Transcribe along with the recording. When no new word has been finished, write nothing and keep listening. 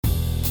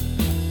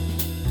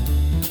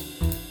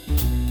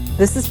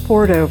This is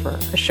Poured Over,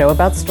 a show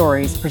about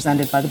stories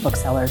presented by the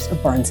booksellers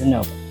of Barnes &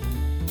 Noble.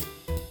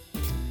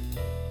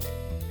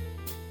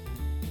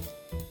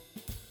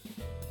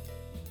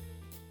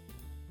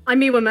 I'm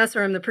Miwa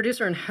Messer. I'm the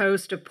producer and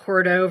host of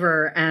Poured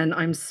Over, and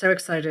I'm so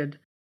excited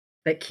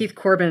that Keith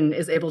Corbin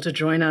is able to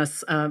join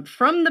us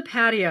from the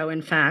patio,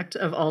 in fact,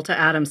 of Alta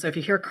Adams. So if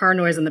you hear car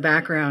noise in the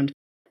background,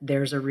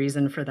 there's a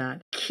reason for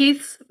that.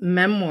 Keith's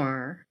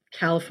memoir,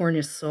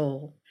 California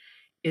Soul,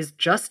 is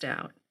just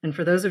out. And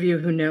for those of you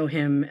who know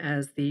him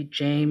as the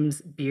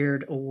James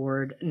Beard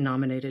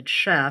Award-nominated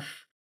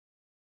chef,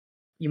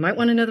 you might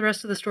want to know the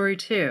rest of the story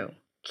too.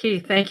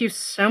 Keith, thank you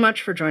so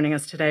much for joining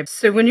us today.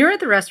 So when you're at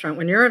the restaurant,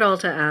 when you're at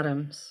Alta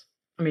Adams,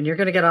 you're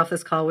going to get off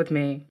this call with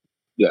me.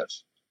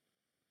 Yes.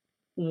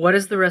 What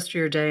does the rest of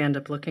your day end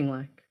up looking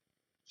like?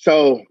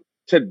 So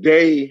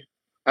today,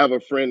 I have a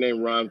friend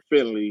named Ron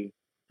Finley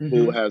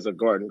who has a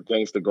garden,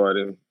 Gangsta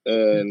Garden,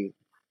 and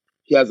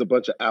he has a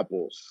bunch of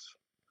apples.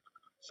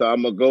 So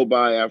I'm gonna go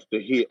by after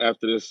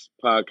this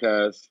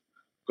podcast,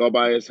 go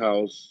by his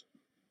house,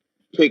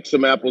 pick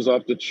some apples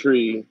off the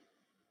tree,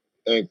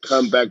 and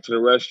come back to the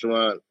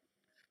restaurant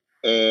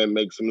and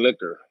make some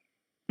liquor.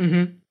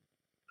 So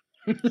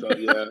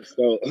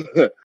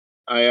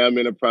I am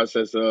in the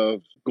process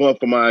of going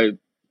for my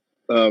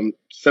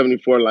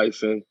 74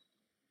 license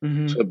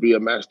to be a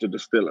master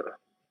distiller.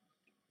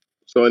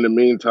 So in the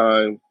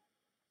meantime,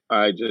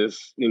 I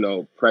just,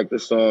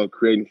 practice on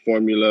creating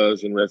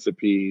formulas and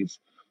recipes.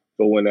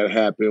 But when that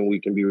happens, we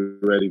can be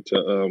ready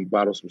to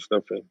bottle some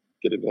stuff and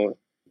get it going.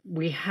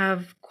 We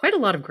have quite a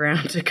lot of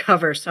ground to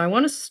cover. So I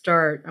want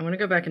to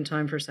go back in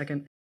time for a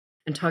second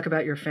and talk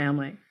about your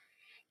family,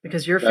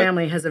 because your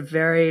family has a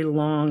very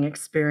long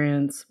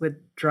experience with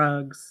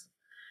drugs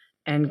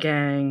and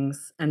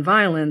gangs and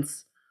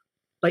violence.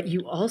 But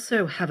you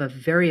also have a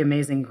very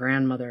amazing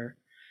grandmother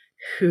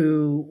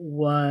who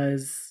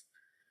was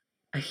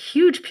a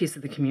huge piece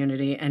of the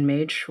community and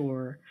made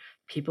sure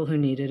people who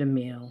needed a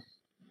meal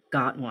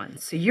got one.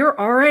 So you're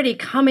already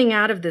coming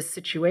out of this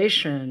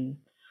situation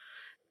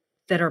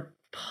that are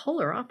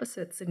polar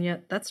opposites, and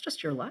yet that's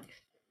just your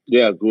life.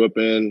 Yeah, I grew up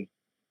in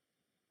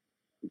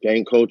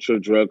gang culture,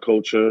 drug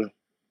culture.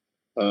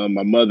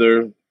 My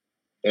mother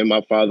and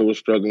my father were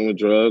struggling with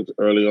drugs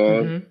early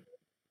on.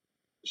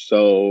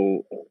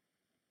 So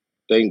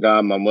thank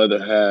God my mother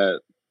had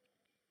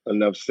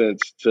enough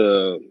sense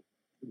to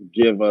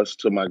give us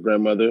to my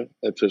grandmother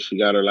until she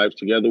got her life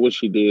together, which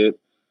she did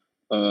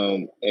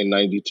in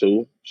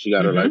 92. She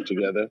got her life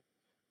together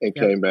and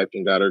came back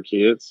and got her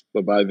kids.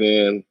 But by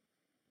then,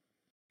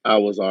 I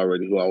was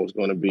already who I was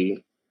going to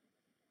be.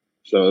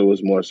 So it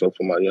was more so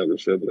for my younger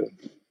sibling.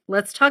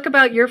 Let's talk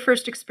about your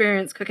first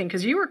experience cooking,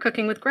 because you were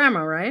cooking with grandma,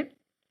 right?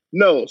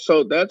 No,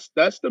 so that's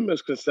the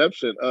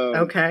misconception.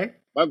 Okay.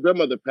 My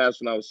grandmother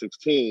passed when I was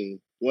 16.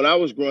 When I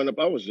was growing up,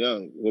 I was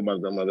young with my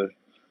grandmother.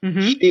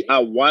 I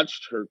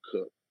watched her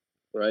cook,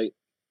 right?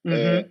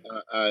 And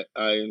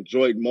I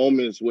enjoyed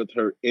moments with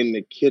her in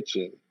the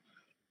kitchen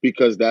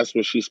because that's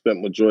where she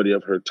spent majority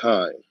of her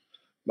time.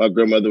 My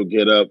grandmother would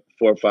get up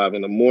 4 or 5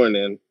 in the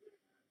morning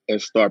and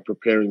start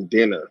preparing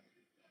dinner.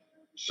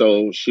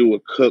 So she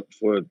would cook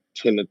for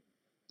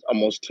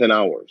almost 10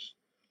 hours.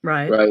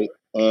 Right.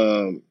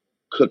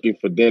 Cooking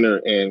for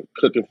dinner and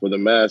cooking for the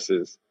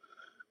masses.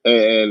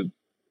 And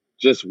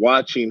just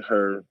watching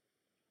her,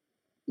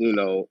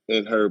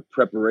 in her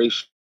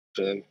preparation,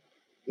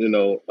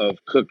 of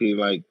cooking,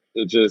 like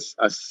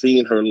I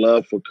seen her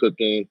love for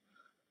cooking.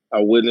 I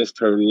witnessed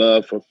her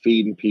love for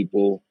feeding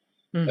people.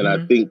 And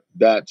I think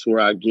that's where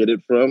I get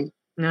it from.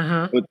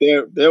 But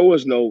there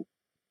was no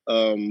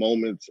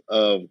moments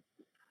of,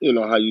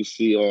 how you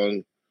see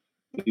on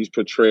these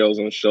portrayals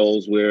on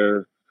shows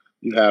where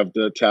you have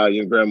the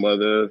Italian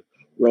grandmother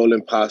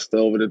rolling pasta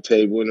over the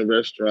table in the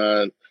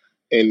restaurant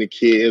and the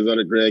kids or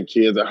the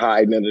grandkids are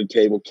hiding under the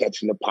table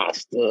catching the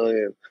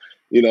pasta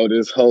and,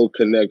 this whole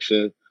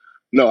connection.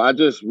 No, I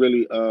just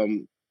really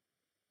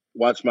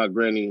watched my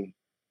granny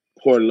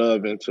pour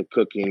love into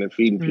cooking and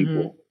feeding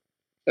people.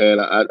 And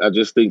I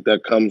just think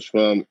that comes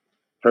from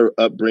her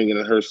upbringing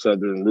and her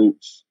Southern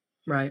roots.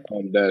 Right.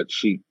 That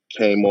she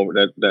came over,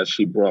 that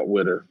she brought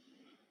with her.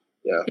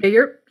 Yeah,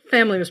 your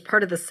family was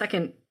part of the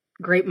second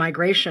Great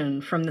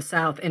Migration from the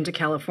South into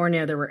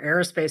California. There were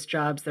aerospace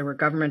jobs, there were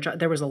government jobs,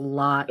 there was a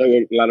lot. There were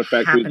a lot of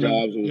factory happening.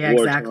 jobs. It was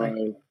wartime.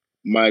 Exactly.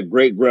 My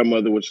great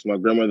grandmother, which is my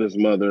grandmother's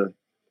mother,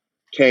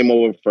 came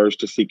over first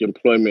to seek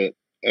employment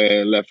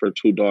and left her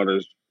 2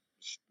 daughters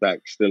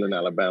back still in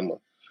Alabama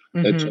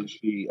until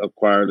she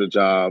acquired a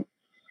job.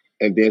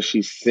 And then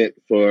she sent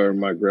for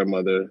my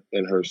grandmother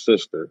and her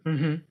sister.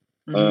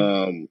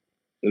 And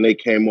they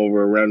came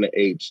over around the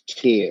age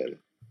 10.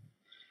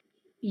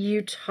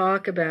 You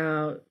talk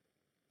about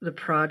the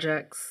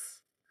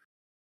projects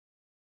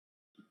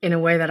in a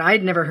way that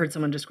I'd never heard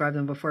someone describe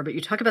them before, but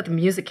you talk about the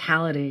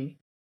musicality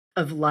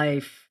of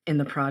life in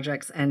the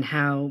projects and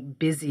how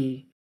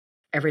busy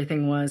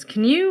everything was.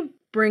 Can you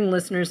bring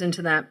listeners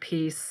into that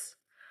piece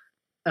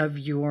of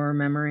your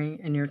memory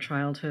and your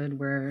childhood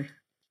where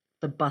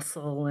the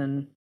bustle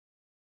and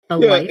the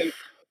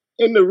life?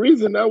 And the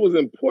reason that was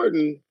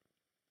important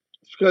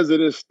is because of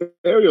this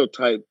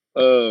stereotype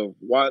of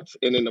Watts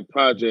and in the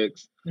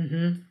projects,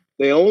 Mm-hmm.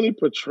 they only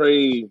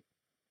portray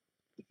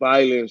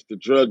violence, the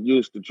drug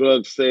use, the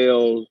drug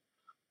sales,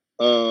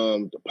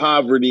 the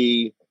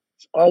poverty.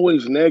 It's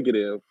always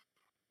negative.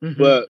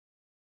 Mm-hmm. But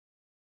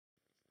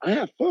I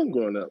had fun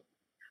growing up.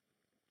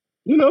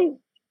 You know,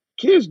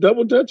 kids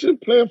double dutching,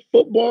 playing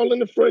football in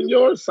the front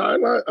yard,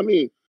 sideline. I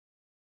mean,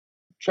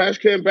 trash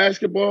can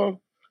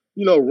basketball,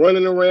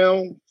 running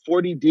around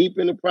 40 deep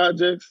in the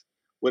projects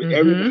with Mm-hmm.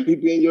 everybody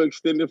being your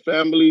extended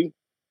family,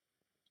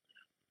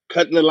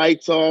 cutting the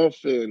lights off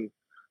and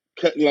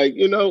cutting like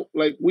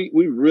we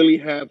really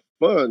have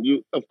fun.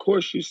 You of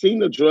course you seen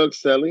the drug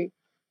selling,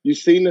 you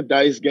seen the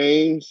dice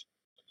games.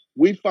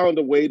 We found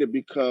a way to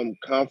become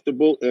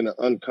comfortable in an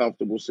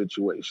uncomfortable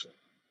situation,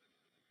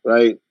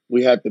 right?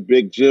 We had the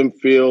big gym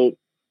field.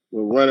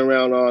 We'll run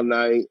around all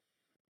night.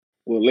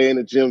 We'll lay in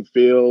the gym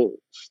field,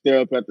 stare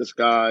up at the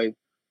sky,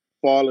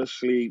 fall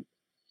asleep,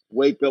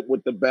 wake up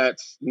with the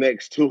bats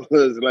next to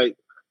us. Like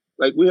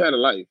we had a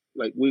life.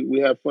 Like we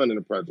had fun in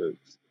the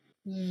projects.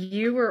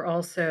 You were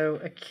also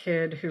a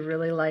kid who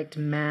really liked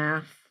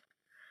math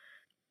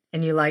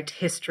and you liked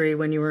history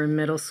when you were in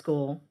middle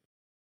school.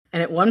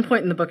 And at one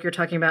point in the book, you're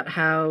talking about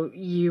how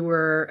you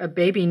were a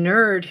baby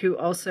nerd who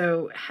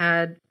also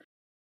had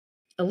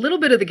a little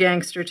bit of the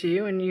gangster to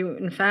you, and you,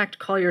 in fact,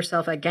 call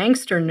yourself a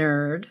gangster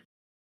nerd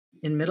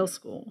in middle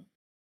school.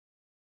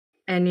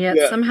 And yet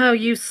Yeah. somehow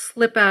you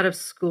slip out of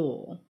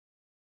school.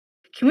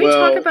 Can we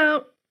talk Well,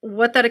 about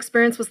what that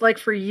experience was like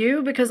for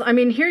you? Because, I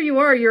mean, here you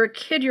are, you're a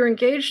kid, you're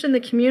engaged in the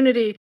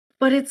community,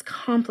 but it's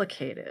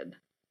complicated.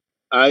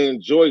 I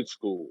enjoyed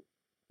school.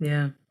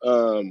 Yeah.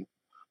 Um,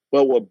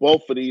 but with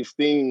both of these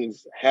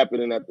things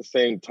happening at the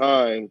same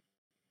time,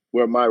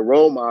 where my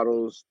role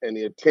models and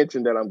the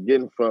attention that I'm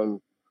getting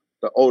from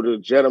the older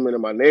gentlemen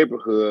in my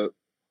neighborhood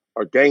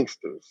are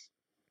gangsters.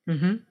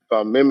 Hmm. So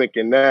I'm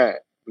mimicking that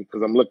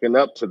because I'm looking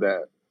up to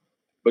that.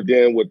 But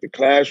then with the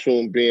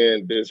classroom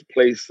being this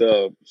place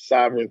of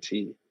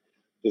sovereignty,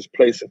 this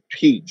place of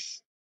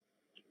peace,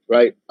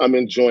 right? I'm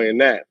enjoying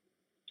that.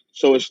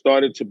 So it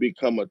started to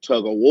become a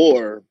tug of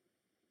war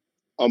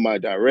on my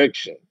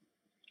direction.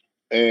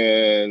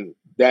 And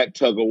that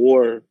tug of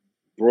war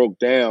broke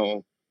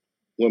down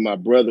when my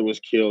brother was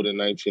killed in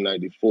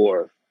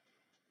 1994.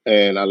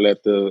 And I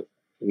let the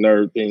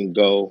nerd thing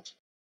go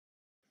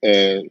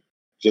and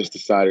just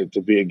decided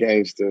to be a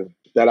gangster.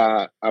 That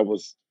I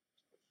was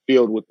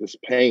filled with this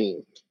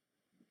pain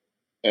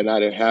and I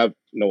didn't have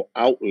no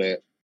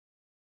outlet.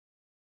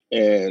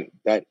 And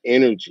that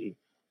energy,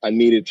 I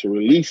needed to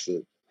release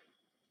it.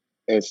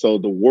 And so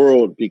the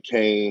world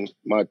became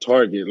my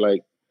target.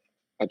 Like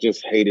I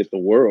just hated the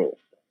world,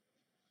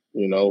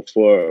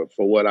 for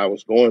what I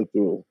was going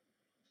through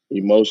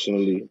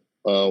emotionally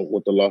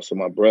with the loss of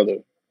my brother,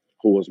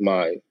 who was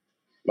my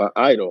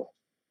idol.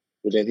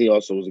 But then he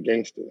also was a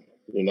gangster,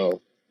 you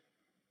know,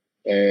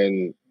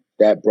 and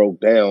that broke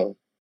down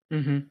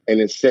Hmm. and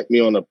it set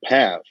me on a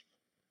path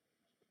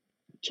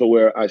to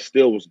where I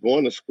still was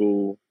going to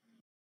school.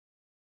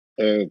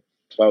 And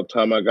by the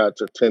time I got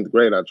to 10th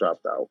grade, I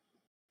dropped out.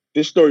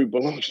 This story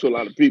belongs to a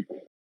lot of people.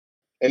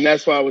 And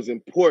that's why it was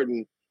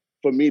important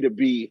for me to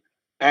be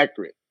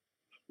accurate.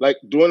 Like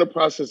during the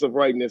process of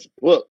writing this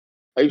book,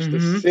 I used to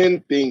Hmm.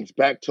 send things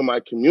back to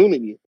my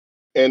community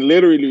and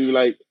literally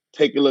like,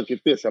 take a look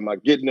at this. Am I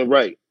getting it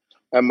right?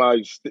 Am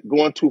I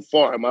going too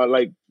far? Am I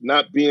like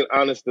not being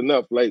honest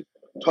enough? Like,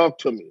 talk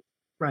to me.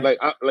 Right.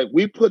 Like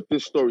we put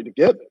this story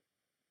together.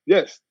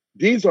 Yes,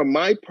 these are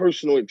my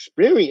personal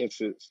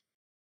experiences,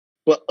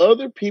 but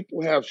other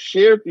people have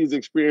shared these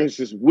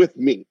experiences with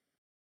me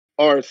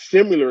or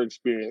similar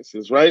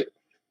experiences, right?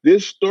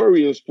 This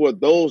story is for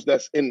those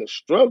that's in the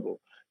struggle.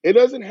 It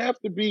doesn't have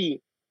to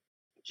be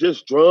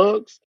just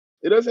drugs.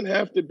 It doesn't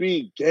have to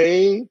be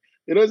gang.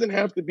 It doesn't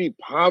have to be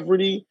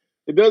poverty.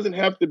 It doesn't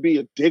have to be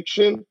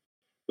addiction.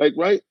 Like,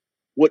 right?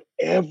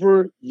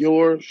 Whatever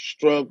your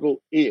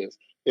struggle is,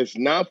 it's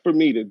not for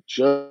me to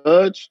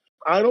judge.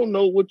 I don't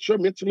know what you're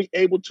mentally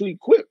able to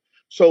equip.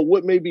 So,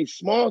 what may be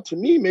small to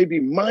me may be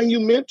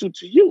monumental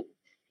to you.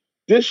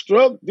 This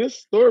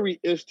story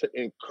is to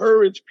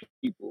encourage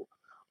people.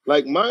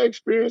 Like my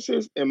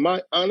experiences and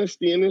my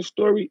honesty in this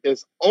story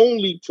is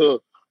only to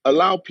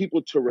allow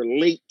people to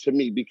relate to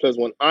me because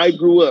when I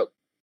grew up,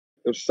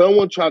 if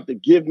someone tried to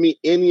give me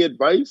any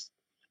advice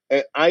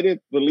and I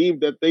didn't believe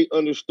that they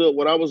understood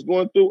what I was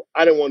going through,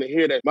 I didn't want to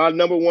hear that. My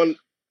number one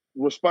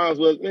response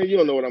was, man, you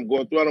don't know what I'm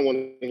going through. I don't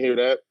want to hear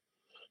that.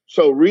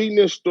 So reading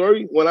this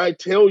story, when I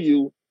tell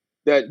you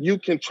that you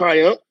can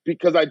triumph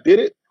because I did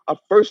it, I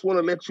first want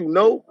to let you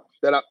know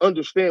that I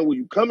understand where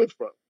you're coming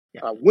from.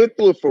 Yeah. I went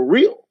through it for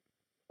real.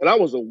 And I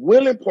was a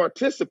willing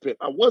participant.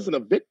 I wasn't a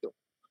victim.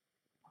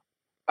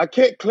 I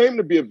can't claim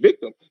to be a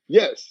victim.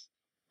 Yes,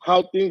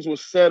 how things were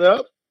set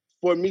up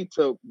for me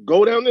to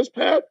go down this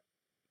path,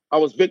 I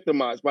was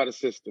victimized by the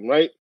system,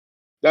 right?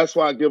 That's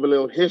why I give a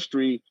little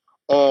history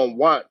on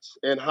Watts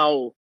and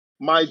how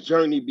my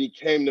journey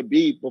became to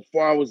be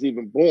before I was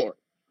even born,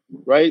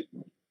 right?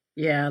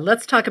 Yeah,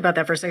 let's talk about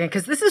that for a second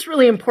because this is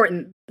really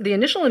important. The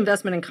initial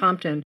investment in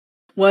Compton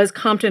was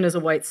Compton as a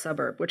white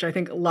suburb, which I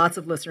think lots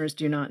of listeners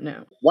do not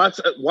know. Watts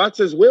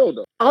as well,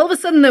 though. All of a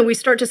sudden, though, we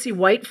start to see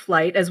white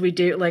flight as we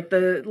do, like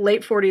the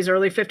late 40s,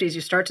 early 50s,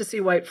 you start to see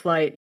white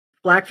flight.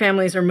 Black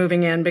families are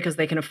moving in because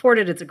they can afford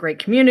it. It's a great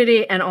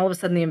community. And all of a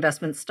sudden, the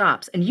investment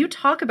stops. And you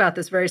talk about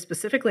this very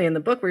specifically in the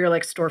book where you're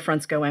like,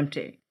 storefronts go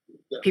empty.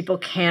 Yes. People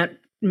can't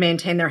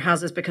maintain their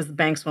houses because the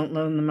banks won't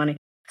loan the money.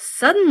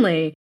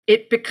 Suddenly,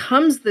 it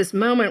becomes this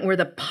moment where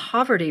the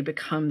poverty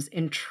becomes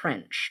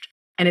entrenched.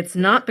 And it's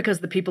not because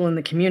the people in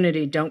the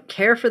community don't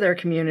care for their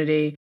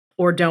community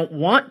or don't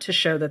want to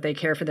show that they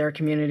care for their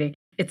community.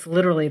 It's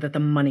literally that the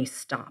money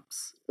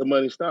stops. The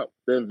money stopped.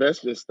 The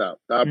investment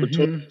stopped. The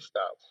opportunity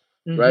stops.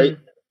 Mhm. Right?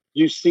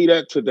 You see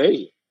that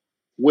today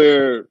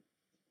where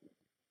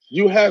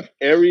you have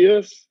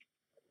areas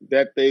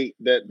that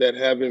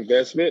have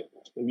investment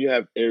and you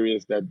have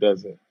areas that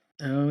doesn't.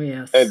 Oh,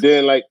 yes. And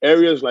then like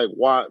areas like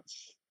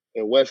Watts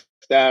and West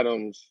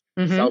Adams,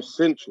 South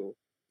Central.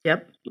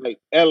 Yep. Like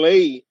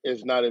LA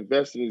is not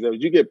investing in those.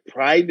 You get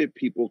private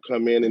people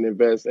come in and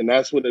invest, and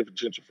that's when the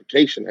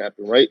gentrification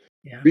happened, right?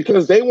 Yeah.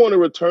 Because they want a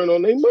return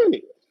on their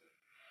money.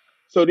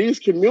 So these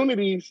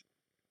communities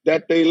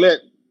that they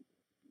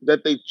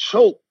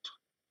choked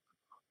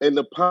and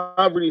the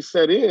poverty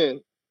set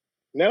in,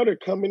 now they're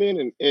coming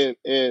in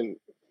and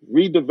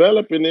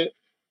redeveloping it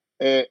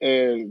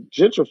and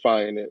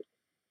gentrifying it,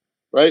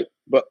 right?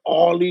 But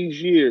all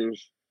these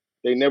years,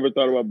 they never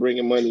thought about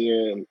bringing money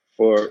in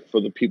for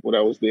the people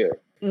that was there.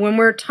 When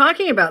we're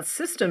talking about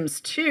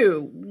systems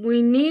too,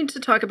 we need to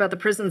talk about the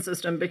prison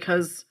system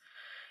because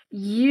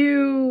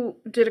you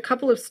did a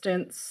couple of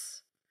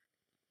stints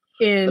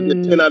in... I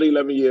did 10 out of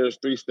 11 years,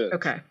 3 stints.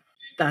 Okay.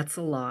 That's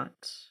a lot.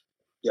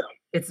 Yeah.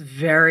 It's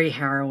very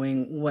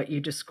harrowing what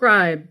you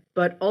describe,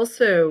 but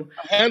also...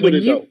 I handled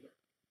it, though.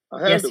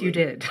 Yes, you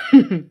did.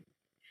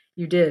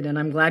 You did, and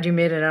I'm glad you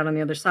made it out on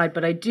the other side.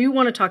 But I do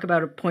want to talk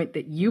about a point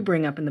that you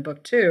bring up in the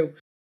book, too,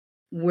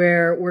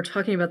 where we're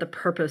talking about the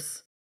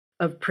purpose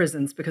of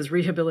prisons, because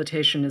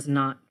rehabilitation is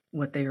not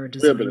what they are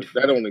designed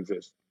for. That don't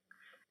exist.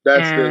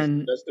 That's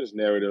this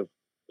narrative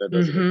that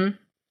doesn't exist.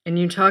 And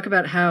you talk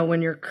about how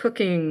when you're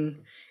cooking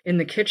in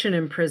the kitchen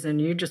in prison,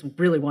 you just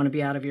really want to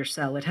be out of your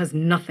cell. It has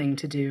nothing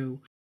to do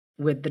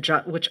with the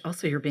job, which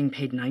also you're being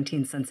paid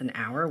 19 cents an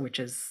hour, which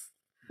is...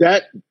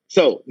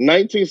 So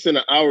 19 cents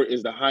an hour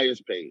is the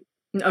highest paid.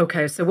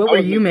 Okay, so what were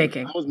you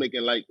making? I was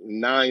making like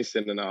 9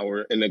 cents an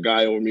hour, and the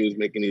guy over me was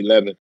making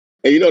 11.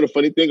 And you know the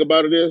funny thing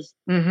about it is,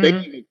 they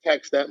can even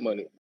tax that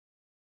money.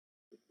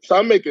 So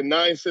I'm making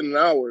 9 cents an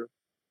hour,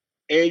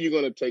 and you're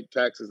going to take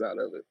taxes out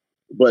of it.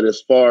 But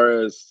as far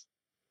as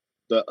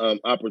the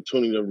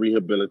opportunity of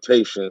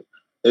rehabilitation,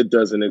 it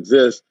doesn't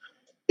exist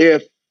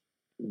if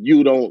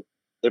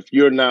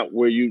you're not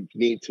where you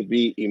need to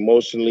be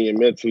emotionally and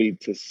mentally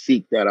to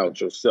seek that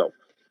out yourself.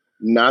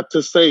 Not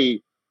to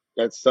say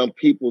that some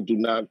people do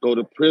not go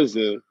to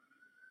prison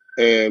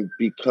and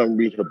become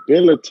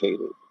rehabilitated.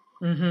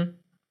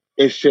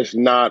 It's just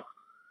not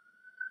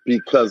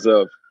because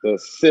of the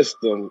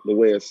system, the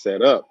way it's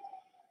set up.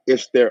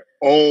 It's their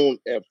own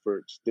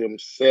efforts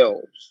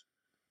themselves,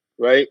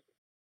 right?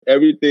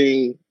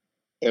 Everything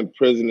in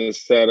prison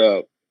is set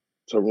up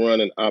to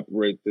run and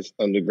operate this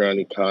underground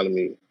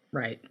economy,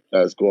 right?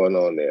 That's going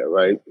on there,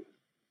 right?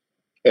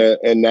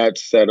 And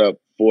that's set up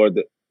for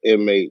the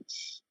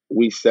inmates.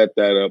 We set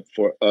that up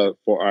for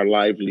our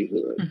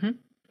livelihood.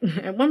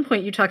 At one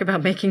point, you talk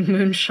about making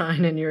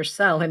moonshine in your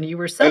cell, and you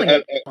were selling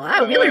it.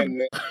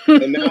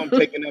 And now I'm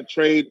taking that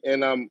trade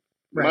and I'm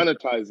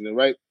monetizing it,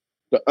 right?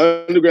 The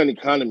underground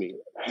economy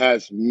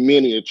has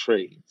many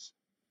trades,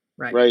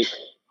 right?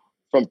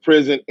 From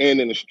prison and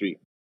in the street.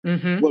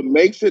 What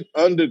makes it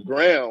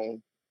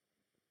underground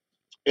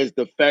is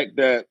the fact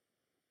that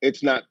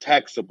it's not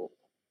taxable.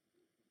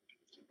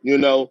 You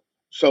know,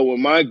 so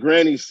when my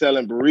granny's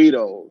selling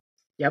burritos,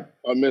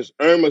 or Miss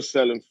Irma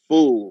selling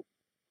food,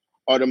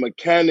 or the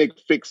mechanic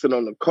fixing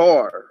on the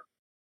car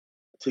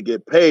to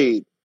get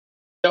paid,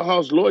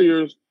 jailhouse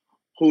lawyers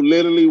who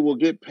literally will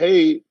get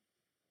paid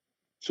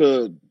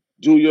to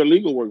do your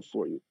legal work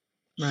for you.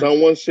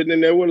 Someone sitting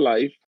in there with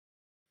life,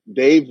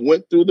 they've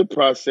went through the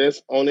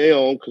process on their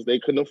own because they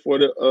couldn't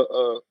afford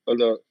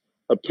an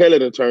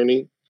appellate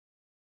attorney,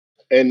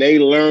 and they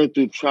learned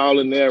through trial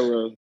and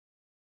error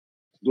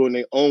doing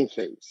their own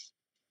case,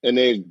 and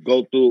they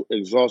go through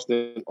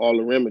exhausting all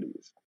the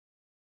remedies.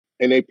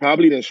 And they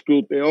probably didn't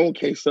screw their own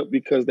case up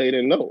because they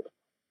didn't know.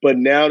 But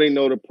now they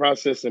know the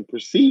process and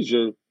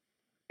procedure.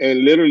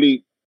 And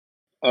literally,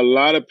 a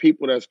lot of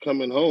people that's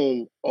coming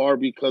home are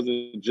because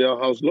of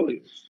jailhouse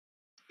lawyers.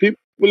 People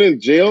in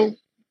jail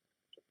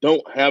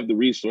don't have the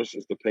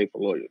resources to pay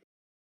for lawyers.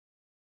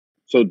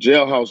 So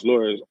jailhouse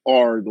lawyers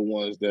are the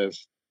ones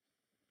that's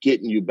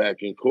getting you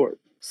back in court.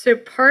 So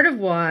part of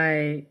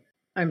why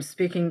I'm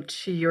speaking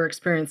to your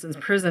experience in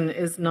prison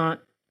is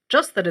not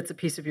just that it's a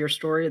piece of your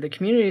story, the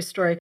community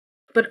story,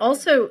 but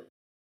also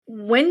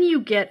when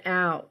you get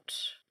out,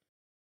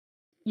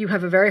 you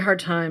have a very hard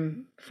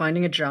time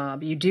finding a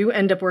job. You do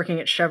end up working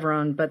at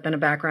Chevron, but then a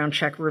background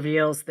check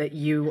reveals that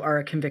you are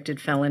a convicted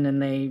felon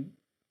and they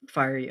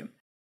fire you.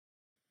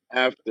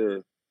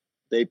 After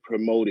they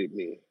promoted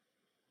me.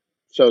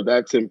 So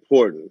that's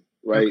important,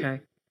 right?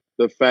 Okay.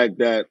 The fact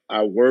that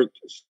I worked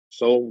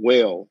so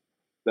well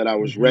that I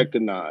was Mm-hmm.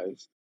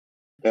 recognized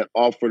and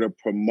offered a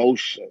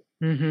promotion,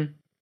 Mm-hmm.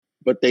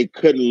 but they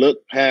couldn't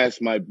look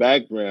past my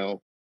background,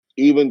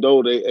 even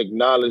though they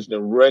acknowledged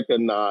and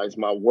recognized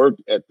my work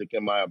ethic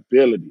and my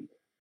ability.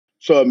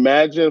 So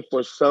imagine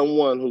for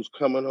someone who's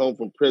coming home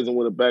from prison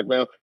with a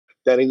background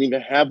that didn't even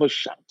have a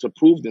shot to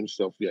prove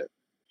themselves yet.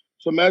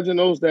 So imagine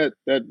those that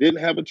didn't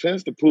have a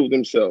chance to prove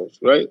themselves,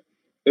 right?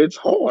 It's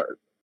hard.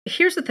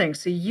 Here's the thing.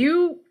 So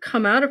you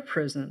come out of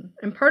prison,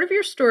 and part of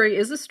your story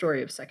is a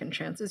story of second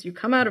chances. You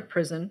come out of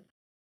prison,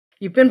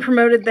 you've been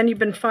promoted, then you've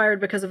been fired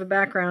because of a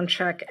background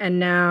check, and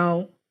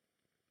now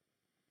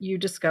you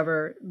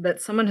discover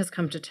that someone has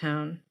come to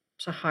town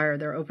to hire.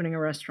 They're opening a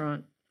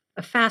restaurant,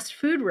 a fast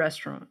food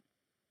restaurant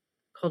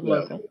called Yeah.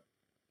 Local.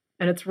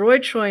 And it's Roy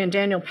Choi and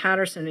Daniel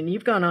Patterson. And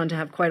you've gone on to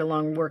have quite a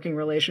long working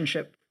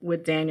relationship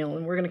with Daniel.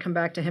 And we're going to come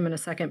back to him in a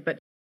second. But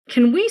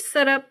can we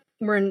set up?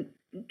 We're in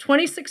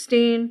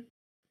 2016.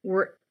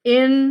 We're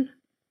in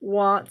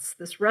Watts.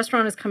 This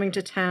restaurant is coming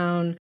to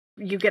town.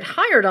 You get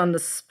hired on the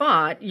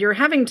spot. You're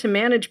having to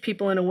manage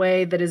people in a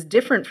way that is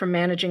different from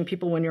managing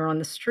people when you're on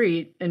the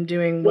street and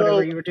doing whatever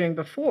Well, you were doing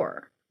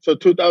before. so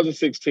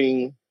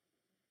 2016,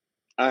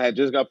 I had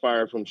just got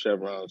fired from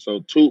Chevron.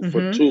 So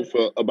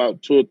for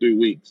about 2 or 3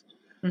 weeks,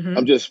 I'm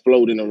Mm-hmm. just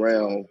floating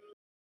around,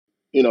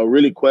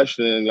 really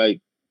questioning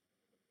like,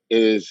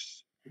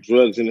 is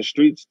drugs in the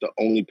streets the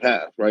only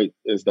path, right?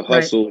 Is the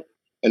Right. hustle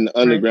and the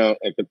Right. underground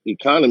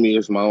economy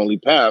is my only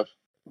path?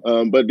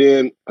 But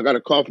then I got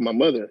a call from my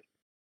mother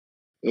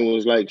and it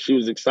was like, she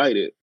was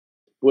excited.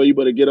 Well, you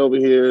better get over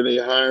here. They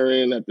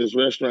hiring at this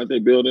restaurant they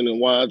building in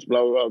Watts,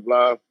 blah, blah, blah,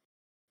 blah.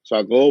 So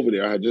I go over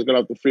there. I just got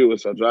off the freeway.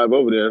 So I drive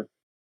over there,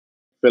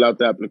 fill out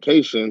the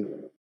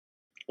application,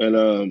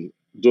 and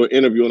do an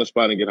interview on the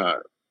spot and get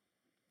hired.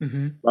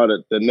 Mm-hmm.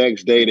 About the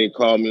next day, they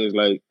called me. It was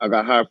like, I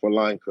got hired for a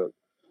line cook.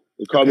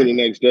 They called me Okay.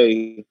 the next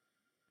day.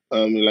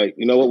 Like,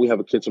 you know what? We have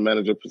a kitchen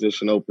manager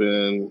position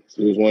open.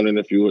 So he was wondering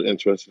if you were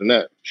interested in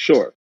that.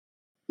 Sure.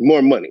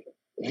 More money,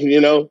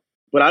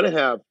 But I didn't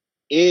have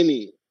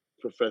any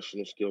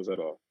professional skills at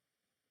all.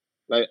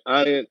 Like,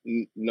 I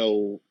didn't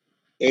know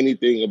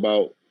anything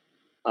about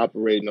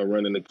operating or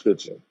running the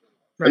kitchen.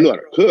 I knew Right.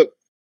 how to cook,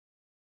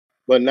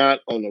 but not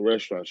on the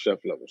restaurant chef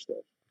level stuff.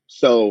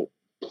 So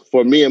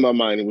for me in my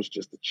mind, it was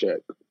just a check,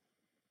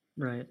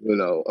 Right.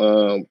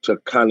 to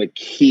kind of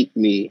keep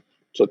me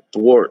to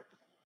thwart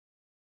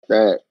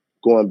that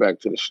going back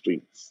to the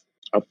streets.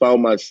 I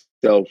found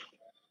myself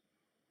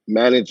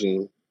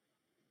managing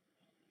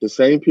the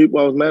same people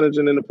I was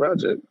managing in the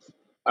projects.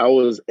 I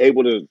was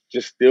able to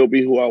just still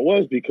be who I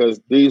was because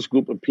these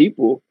group of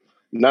people,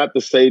 not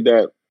to say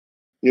that,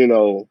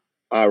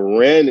 I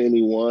ran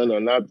anyone or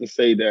not to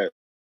say that,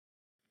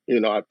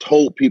 I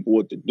told people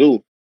what to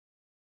do.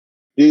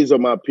 These are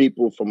my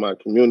people from my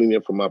community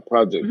and from my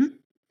projects. Mm-hmm.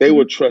 They Mm-hmm.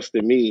 were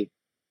trusting me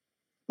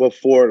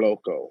before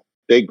Loco.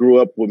 They grew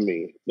up with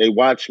me. They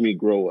watched me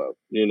grow up.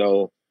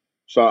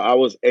 So I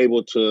was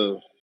able to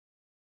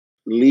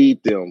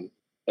lead them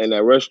in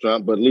that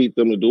restaurant, but lead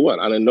them to do what?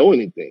 I didn't know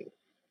anything.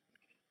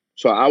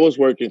 So I was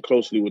working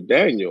closely with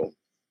Daniel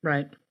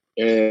Right.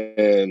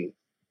 and,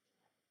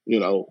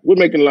 we're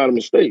making a lot of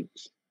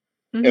mistakes.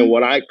 And Mm-hmm.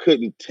 what I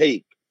couldn't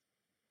take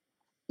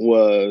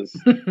was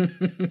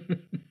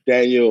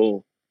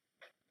Daniel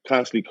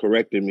constantly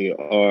correcting me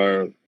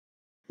or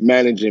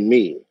managing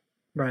me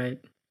Right.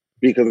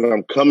 because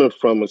I'm coming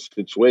from a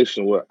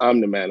situation where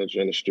I'm the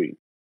manager in the street.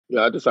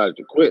 I decided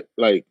to quit.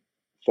 Like,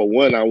 for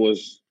one, it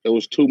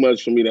was too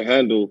much for me to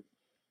handle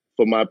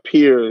for my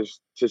peers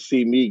to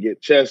see me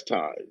get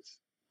chastised.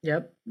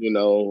 Yep.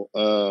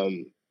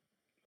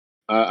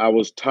 I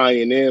was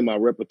tying in my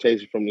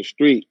reputation from the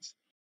streets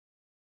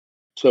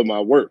to my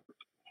work.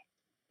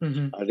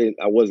 Mm-hmm.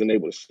 I wasn't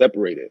able to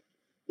separate it,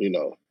 you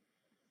know.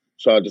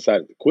 So I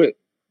decided to quit.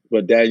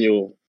 But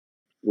Daniel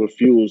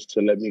refused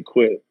to let me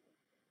quit.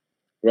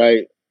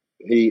 Right?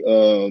 He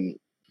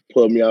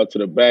pulled me out to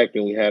the back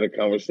and we had a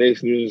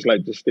conversation. He was just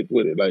like, just stick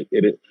with it. Like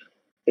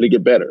it'll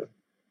get better.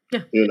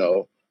 Yeah.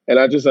 And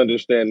I just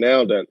understand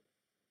now that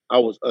I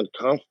was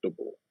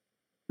uncomfortable,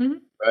 Mm-hmm.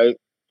 right?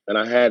 And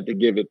I had to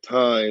give it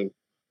time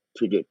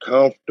to get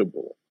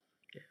comfortable.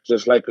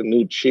 Just like a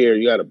new chair,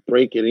 you gotta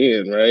break it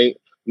in, right?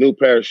 New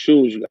pair of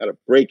shoes, you gotta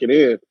break it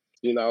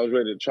in. I was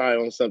ready to try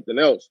on something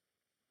else.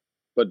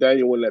 But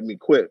Daniel wouldn't let me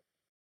quit.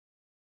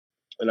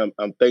 And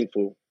I'm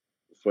thankful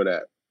for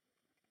that.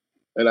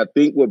 And I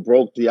think what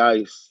broke the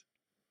ice,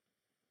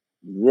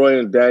 Roy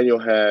and Daniel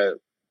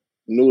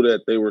knew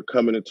that they were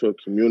coming into a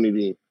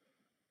community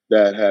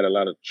that had a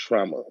lot of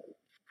trauma.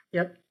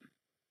 Yep.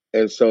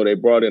 And so they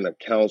brought in a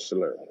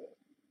counselor.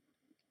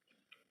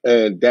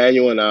 And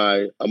Daniel and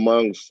I,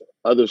 amongst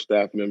other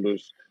staff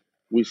members,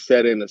 we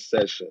sat in a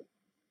session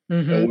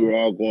and Mm-hmm. we were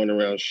all going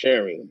around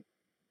sharing.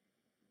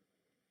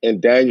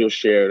 and Daniel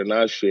shared and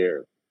I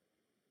shared.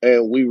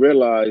 And we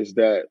realized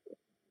that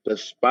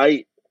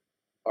despite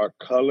our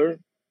color,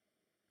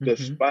 Mm-hmm.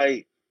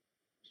 despite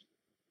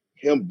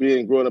him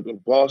being growing up in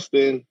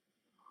Boston,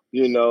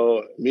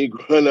 me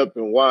growing up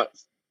in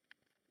Watts,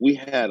 we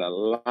had a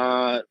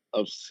lot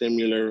of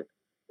similar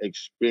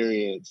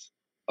experience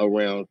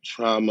around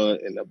trauma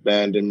and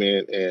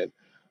abandonment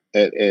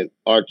and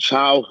our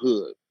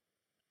childhood,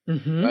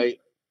 Mm-hmm. right,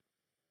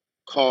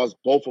 caused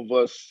both of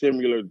us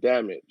similar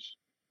damage.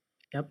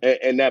 Yep.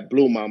 And that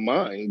blew my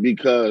mind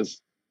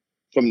because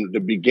from the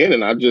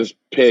beginning, I just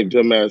pegged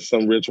him as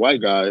some rich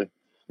white guy,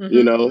 you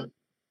Mm-hmm. know,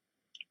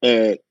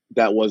 and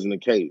that wasn't the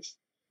case.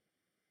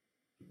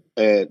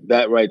 And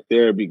that right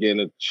there began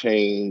to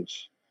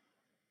change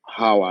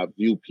how I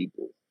view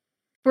people.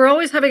 We're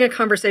always having a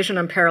conversation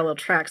on parallel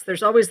tracks.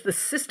 There's always the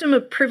system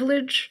of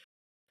privilege,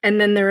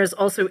 and then there is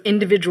also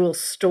individual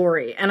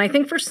story. And I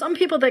think for some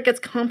people that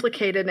gets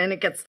complicated and it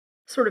gets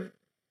sort of,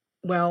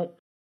 well,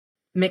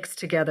 mixed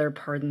together,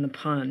 pardon the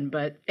pun,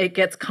 but it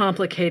gets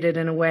complicated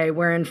in a way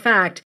where, in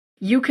fact,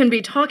 you can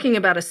be talking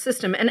about a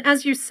system. And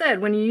as you said,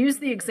 when you use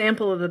the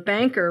example of the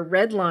banker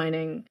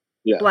redlining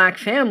Yeah. Black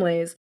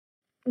families,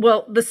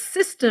 well, the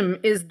system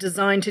is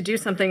designed to do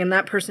something, and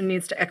that person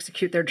needs to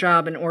execute their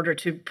job in order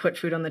to put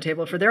food on the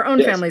table for their own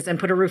Yes. families and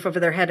put a roof over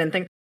their head and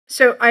things.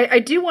 So I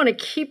do want to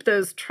keep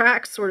those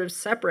tracks sort of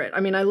separate. I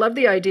mean, I love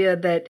the idea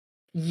that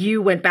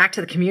you went back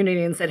to the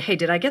community and said, hey,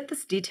 did I get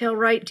this detail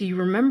right? Do you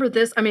remember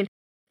this? I mean,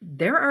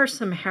 there are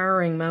some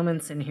harrowing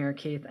moments in here,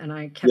 Keith. And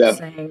I kept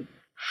saying,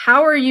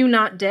 how are you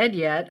not dead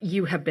yet?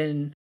 You have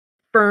been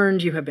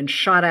burned. You have been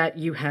shot at.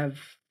 You have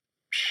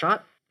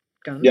shot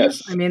guns.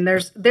 Yes. I mean,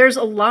 there's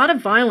a lot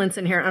of violence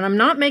in here, and I'm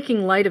not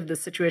making light of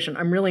this situation.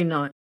 I'm really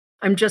not.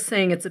 I'm just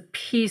saying it's a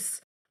piece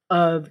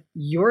of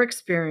your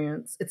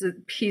experience. It's a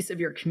piece of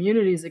your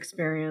community's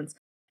experience.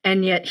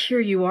 And yet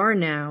here you are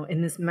now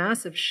in this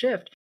massive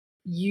shift.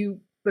 You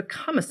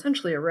become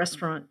essentially a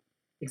restaurant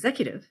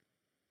executive.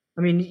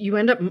 I mean, you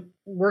end up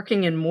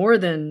working in more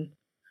than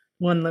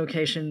one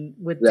location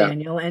with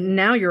Daniel, and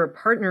now you're a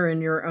partner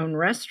in your own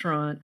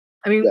restaurant.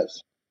 I mean,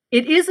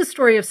 it is a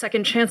story of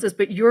second chances,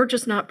 but you're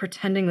just not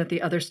pretending that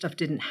the other stuff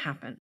didn't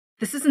happen.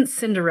 This isn't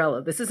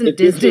Cinderella. This isn't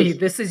Disney.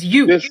 This is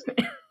you.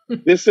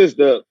 This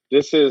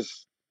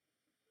is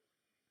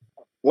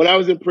when I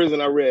was in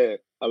prison, I read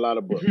a lot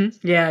of books.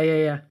 Mm-hmm.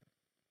 Yeah.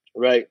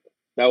 Right?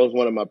 That was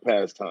one of my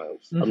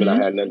pastimes. Mm-hmm. I mean, I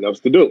had nothing else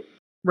to do.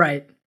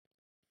 Right.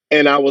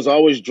 And I was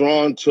always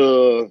drawn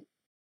to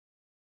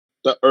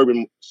the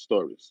urban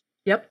stories.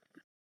 Yep.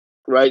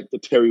 Right? The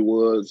Terry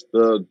Woods,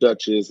 the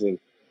Duchess, and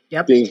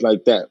things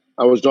like that.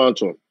 I was drawn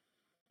to them.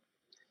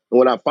 And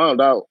when I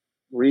found out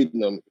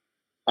reading them,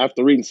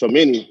 after reading so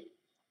many,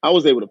 I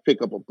was able to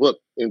pick up a book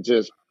and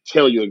just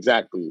tell you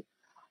exactly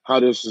how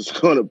this is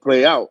going to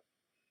play out.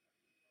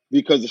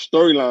 Because the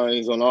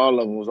storylines on all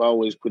of them was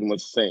always pretty much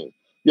the same.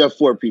 You have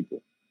 4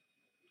 people.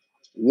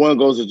 One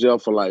goes to jail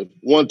for life.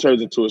 One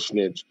turns into a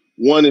snitch.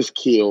 One is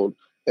killed,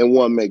 and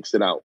one makes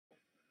it out.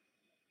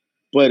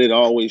 But it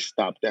always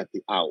stopped at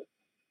the out.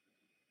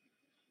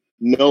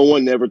 No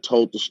one ever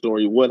told the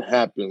story what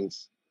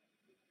happens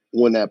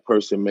when that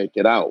person make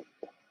it out.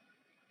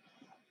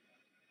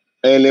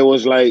 And it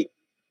was like,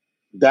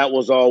 that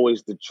was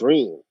always the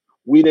dream.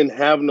 We didn't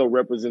have no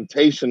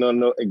representation or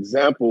no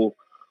example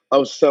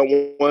of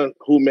someone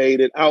who made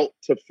it out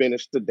to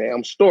finish the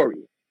damn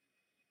story.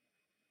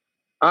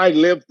 I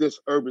lived this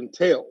urban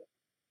tale.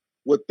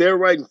 What they're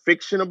writing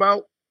fiction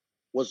about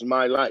was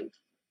my life.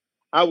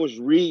 I was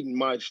reading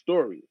my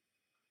story.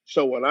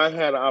 So when I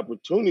had an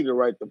opportunity to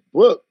write the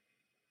book,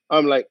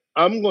 I'm like,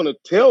 I'm going to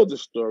tell the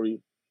story,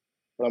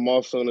 but I'm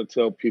also going to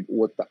tell people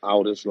what the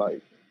out is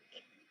like.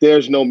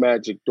 There's no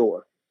magic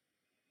door.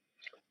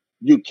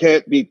 You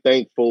can't be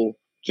thankful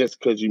just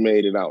because you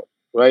made it out,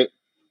 right?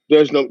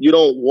 You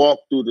don't walk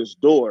through this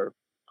door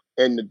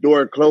and the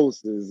door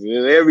closes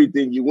and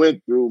everything you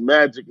went through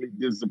magically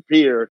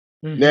disappear.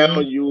 Mm-hmm. Now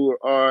you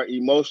are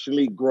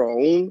emotionally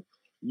grown.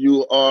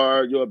 Your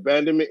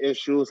abandonment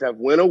issues have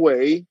went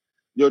away.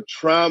 Your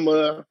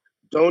trauma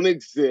don't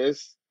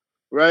exist,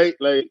 right?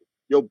 Like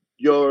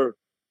your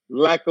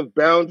lack of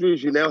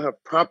boundaries, you now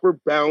have proper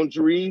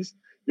boundaries.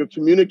 Your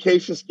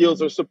communication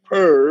skills are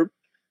superb.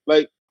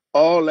 Like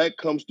all that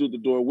comes through the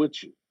door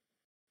with you.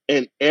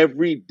 And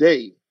every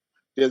day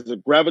there's a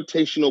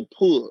gravitational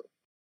pull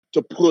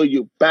to pull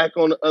you back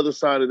on the other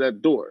side of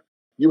that door.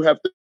 You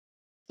have to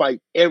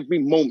fight every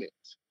moment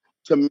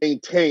to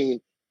maintain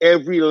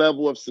every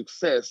level of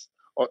success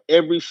or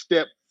every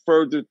step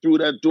further through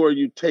that door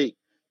you take.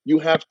 You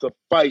have to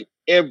fight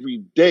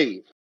every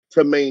day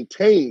to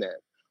maintain that,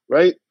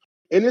 right?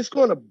 And it's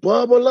going to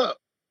bubble up.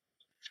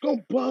 It's going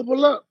to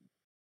bubble up.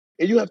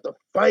 And you have to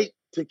fight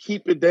to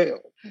keep it down.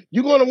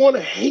 You're going to want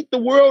to hate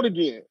the world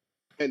again.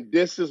 And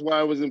this is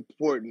why it was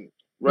important,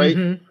 right?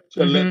 Mm-hmm.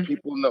 To let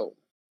people know.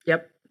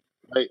 Yep.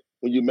 Right?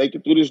 When you make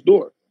it through this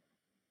door,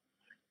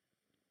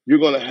 you're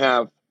going to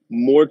have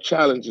more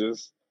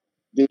challenges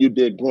than you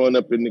did growing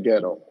up in the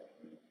ghetto,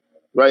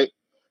 right?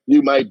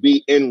 You might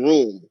be in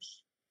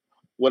rooms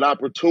with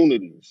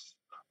opportunities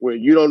where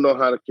you don't know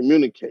how to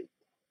communicate,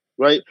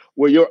 right?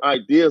 Where your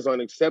ideas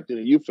aren't accepted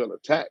and you feel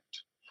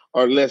attacked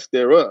or less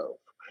thereof.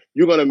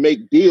 You're going to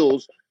make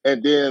deals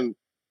and then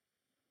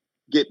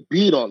get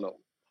beat on them.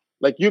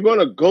 Like you're going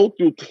to go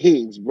through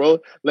things, bro.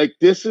 Like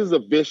this is a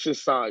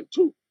vicious side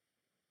too.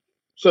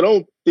 So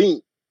don't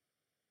think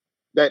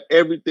that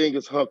everything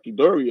is hunky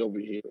dory over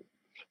here.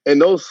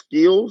 And those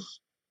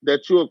skills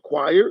that you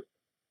acquired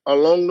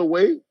along the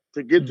way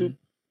to get to,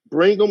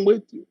 bring them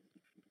with you.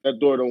 That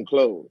door don't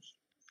close.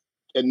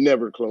 It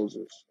never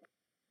closes.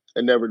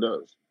 It never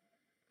does.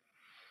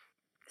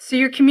 So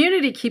your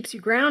community keeps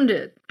you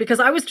grounded, because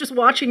I was just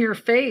watching your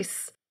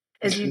face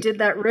as you did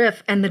that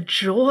riff, and the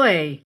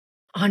joy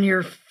on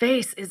your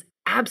face is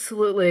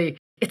absolutely,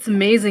 it's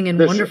amazing and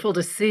wonderful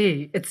to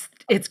see.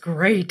 It's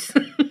great.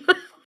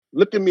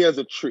 Look at me as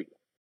a tree.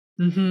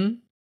 Mm-hmm.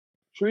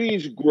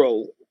 Trees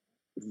grow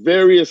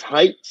various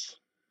heights,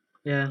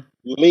 Yeah.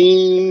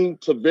 lean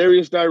to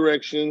various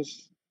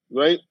directions,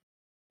 right?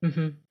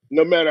 Mm-hmm.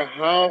 No matter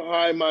how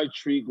high my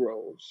tree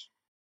grows,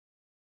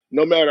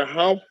 no matter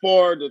how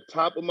far the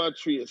top of my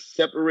tree is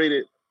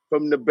separated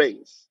from the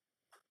base,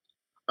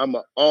 I'm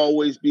going to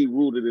always be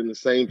rooted in the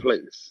same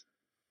place.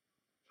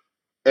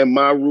 And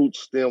my roots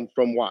stem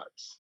from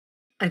Watts.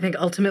 I think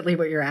ultimately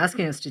what you're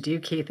asking us to do,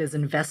 Keith, is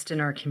invest in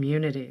our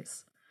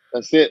communities.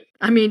 That's it.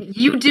 I mean,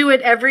 you do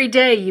it every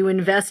day. You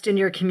invest in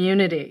your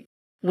community,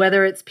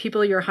 whether it's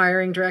people you're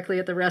hiring directly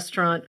at the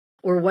restaurant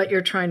or what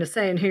you're trying to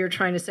say and who you're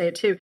trying to say it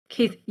to.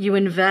 Keith, you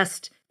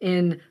invest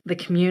in the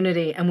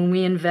community. And when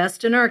we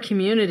invest in our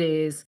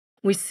communities,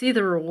 we see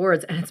the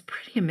rewards, and it's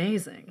pretty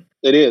amazing.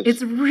 It is.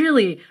 It's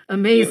really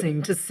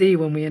amazing to see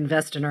when we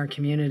invest in our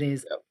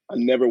communities. I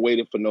never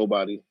waited for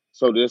nobody.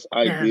 So this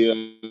idea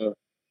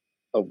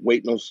of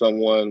waiting on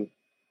someone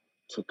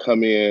to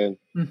come in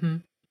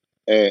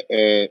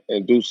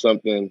and do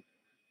something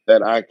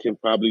that I can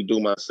probably do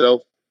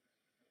myself,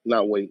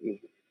 not waiting.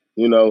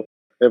 You know,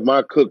 if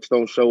my cooks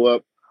don't show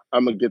up,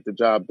 I'm going to get the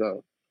job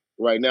done.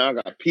 Right now, I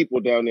got people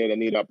down there that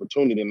need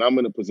opportunity, and I'm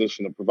in a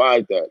position to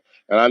provide that.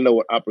 And I know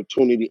what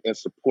opportunity and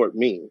support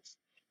means,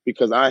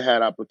 because I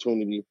had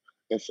opportunity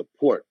and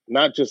support,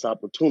 not just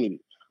opportunity.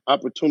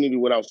 Opportunity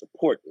without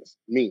support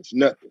means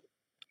nothing,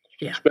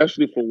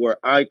 especially for where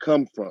I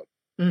come from.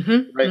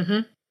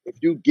 Right? If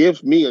you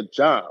give me a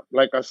job,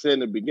 like I said in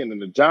the beginning,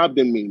 the job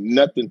didn't mean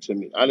nothing to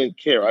me. I didn't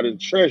care. I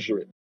didn't treasure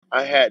it.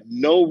 I had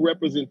no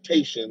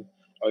representation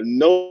or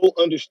no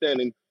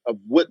understanding of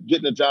what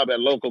getting a job at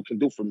Loco can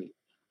do for me.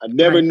 I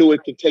never knew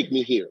it could take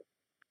me here.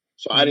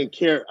 So I didn't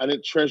care. I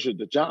didn't treasure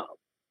the job.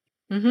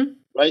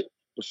 Right?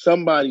 But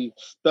somebody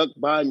stuck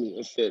by me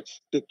and said,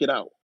 stick it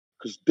out.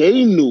 Because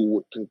they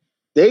knew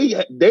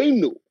they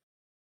knew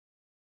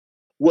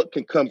what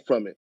can come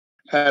from it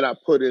had I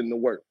put in the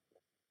work.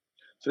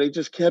 So they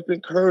just kept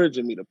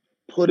encouraging me to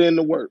put in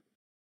the work,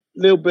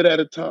 a little bit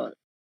at a time.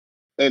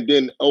 And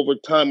then over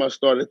time, I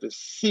started to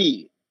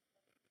see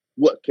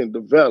what can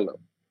develop.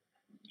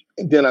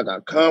 And then I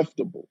got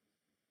comfortable.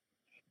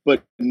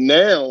 But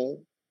now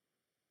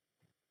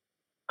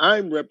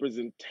I'm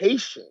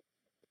representation.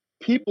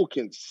 People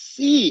can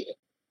see it.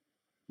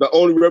 The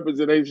only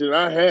representation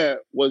I had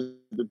was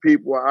the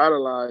people I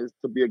idolized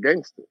to be a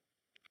gangster.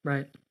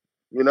 Right.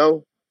 You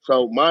know?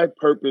 So my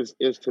purpose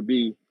is to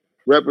be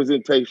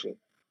representation.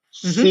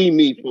 See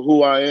me for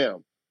who I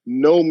am.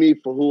 Know me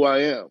for who I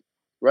am.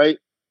 Right?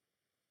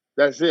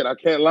 That's it. I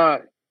can't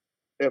lie.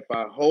 If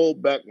I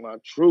hold back my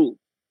truth,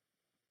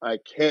 I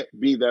can't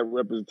be that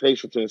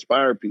representation to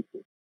inspire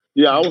people.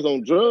 Yeah, I was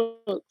on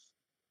drugs,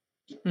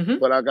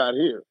 but I got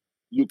here.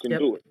 You can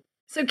do it.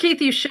 So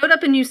Keith, you showed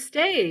up and you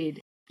stayed.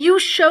 You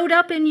showed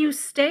up and you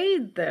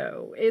stayed,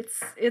 though.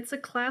 It's a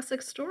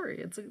classic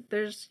story.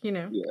 There's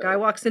guy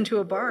walks into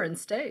a bar and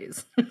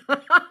stays,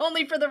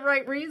 only for the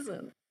right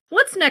reason.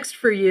 What's next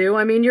for you?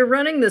 I mean, you're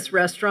running this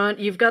restaurant.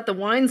 You've got the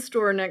wine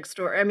store next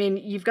door. I mean,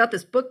 you've got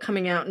this book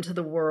coming out into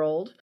the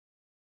world.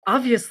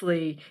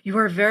 Obviously, you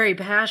are very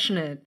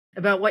passionate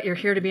about what you're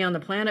here to be on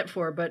the planet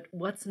for, but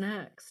what's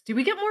next? Do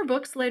we get more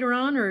books later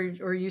on, or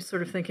are you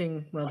sort of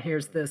thinking, well,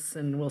 here's this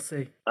and we'll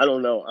see? I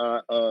don't know.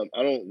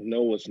 I don't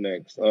know what's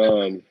next.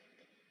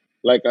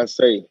 Like I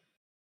say,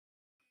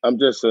 I'm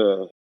just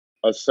a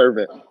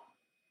servant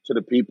to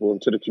the people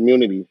and to the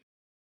community.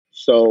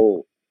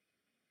 So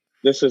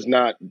this is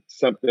not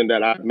something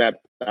that I've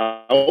mapped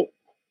out.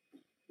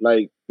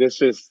 Like,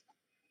 this is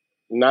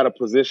not a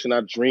position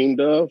I dreamed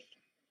of.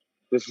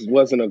 This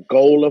wasn't a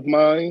goal of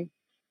mine.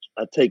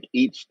 I take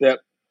each step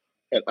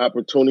and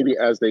opportunity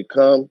as they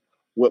come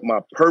with my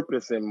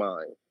purpose in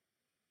mind,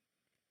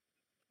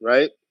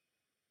 right?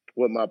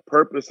 With my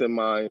purpose in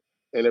mind.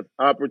 And if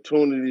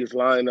opportunities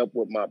line up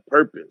with my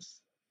purpose,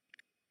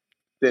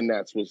 then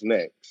that's what's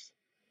next.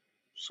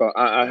 So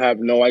I have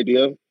no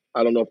idea.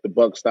 I don't know if the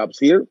buck stops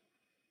here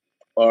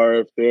or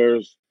if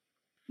there's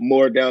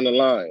more down the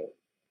line.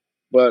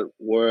 But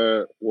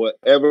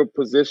whatever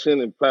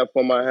position and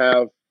platform I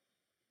have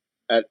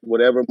at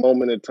whatever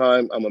moment in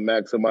time, I'm going to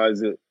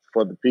maximize it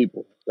for the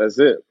people. That's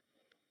it.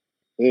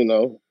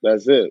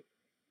 That's it.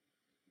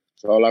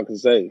 That's all I can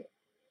say.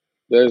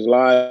 There's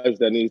lives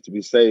that need to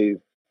be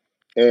saved.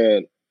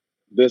 And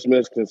this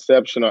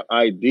misconception or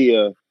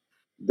idea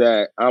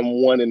that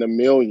I'm one in a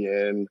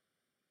million.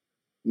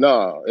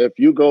 No, if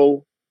you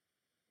go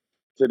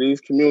to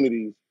these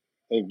communities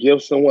and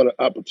give someone an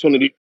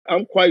opportunity,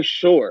 I'm quite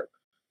sure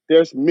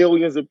there's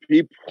millions of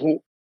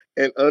people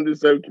in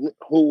underserved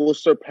who will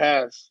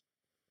surpass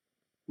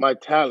my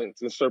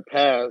talents and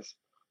surpass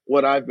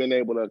what I've been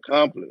able to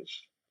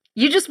accomplish.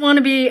 You just want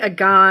to be a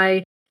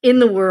guy in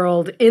the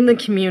world, in the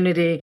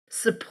community,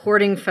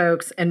 supporting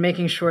folks and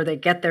making sure they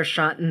get their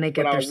shot and they But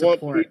get I their want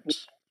support. people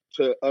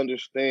to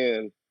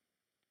understand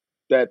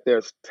that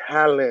there's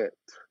talent.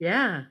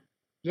 Yeah.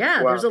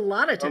 Yeah. Where There's I a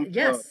lot of come time. from.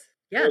 Yes.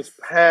 There's Yes.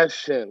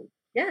 passion.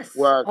 Yes.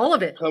 Where I All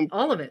of it. come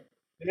All of it.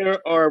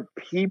 there are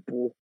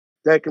people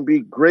that can be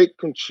great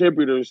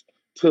contributors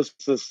to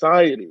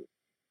society.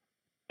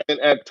 And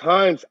at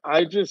times,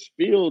 I just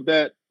feel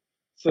that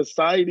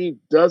society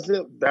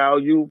doesn't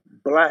value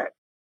Black.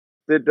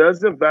 It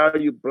doesn't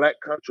value Black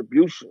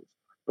contributions,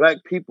 Black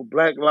people,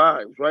 Black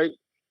lives, right?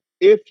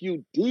 If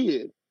you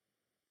did,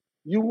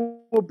 you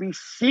will be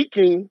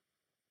seeking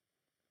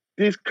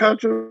these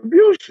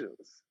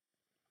contributions,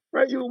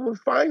 right? You will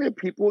find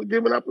people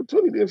given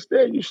opportunity.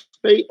 Instead, you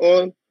stay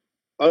on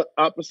an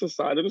opposite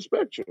side of the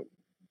spectrum.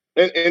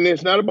 And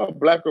it's not about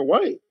Black or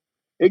white.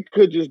 It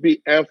could just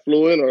be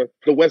affluent or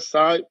the West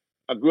Side.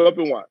 I grew up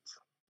in Watts.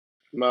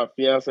 My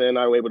fiance and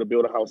I were able to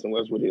build a house in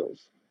Westwood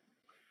Hills.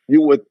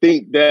 You would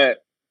think that,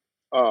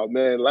 oh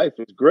man, life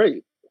is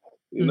great.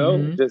 You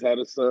know, just had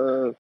a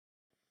son,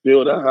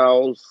 build a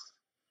house,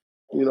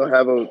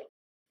 have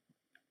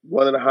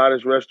one of the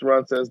hottest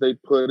restaurants as they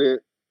put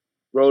it,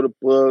 wrote a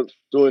book,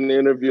 doing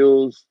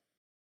interviews.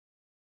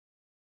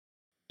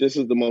 This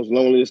is the most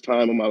loneliest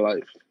time of my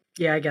life.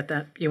 Yeah, I get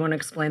that. You want to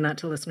explain that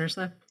to listeners,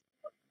 though?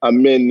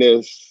 I'm in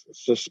this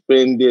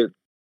suspended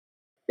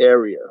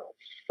area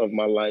of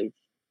my life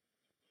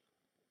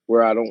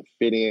where I don't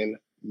fit in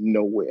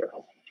nowhere.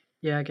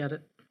 Yeah, I get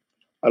it.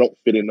 I don't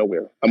fit in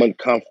nowhere. I'm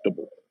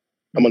uncomfortable.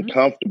 I'm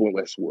uncomfortable in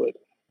Westwood.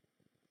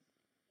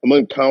 I'm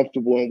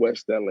uncomfortable in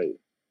West LA. I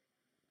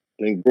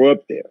didn't grow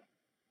up there.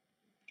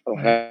 I don't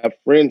have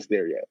friends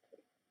there yet.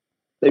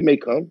 They may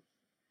come,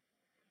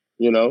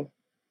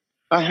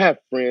 I have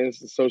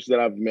friends, associates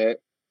that I've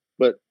met,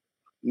 but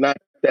not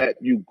that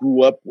you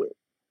grew up with.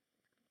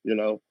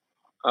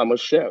 I'm a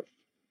chef.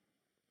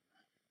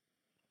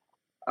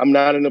 I'm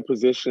not in a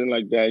position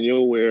like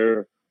Daniel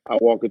where I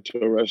walk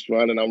into a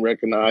restaurant and I'm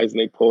recognized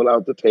and they pull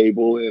out the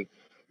table and,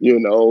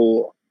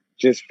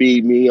 just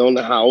feed me on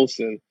the house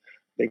and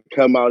they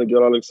come out and get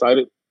all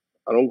excited.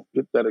 I don't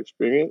get that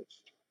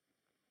experience.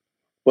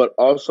 But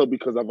also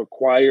because I've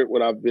acquired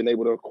what I've been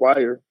able to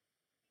acquire,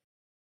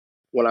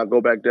 when I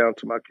go back down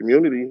to my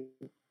community,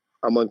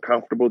 I'm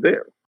uncomfortable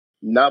there.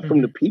 Not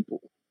from the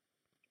people,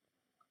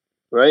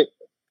 right?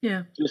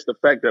 Yeah. Just the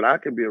fact that I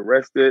can be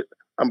arrested.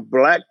 I'm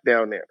Black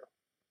down there.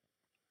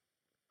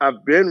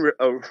 I've been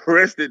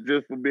arrested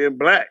just for being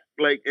Black,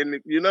 so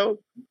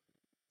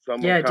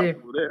I'm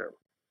uncomfortable there.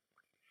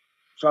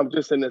 So I'm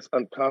just in this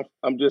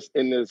I'm just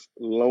in this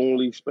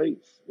lonely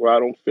space where I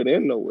don't fit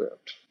in nowhere.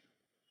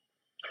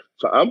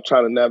 So I'm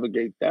trying to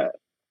navigate that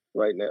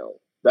right now.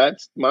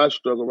 That's my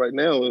struggle right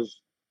now is,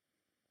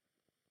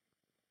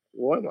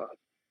 what am I?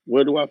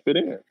 Where do I fit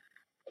in?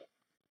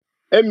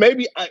 And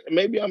maybe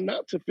I'm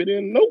not to fit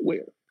in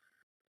nowhere.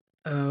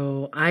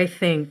 Oh, I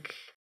think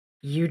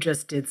you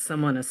just did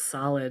someone a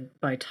solid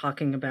by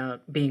talking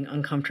about being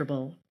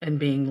uncomfortable and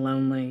being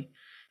lonely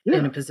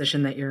in a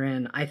position that you're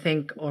in. I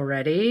think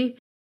already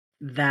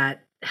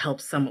that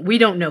helps someone. We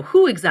don't know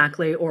who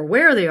exactly or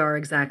where they are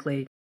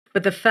exactly,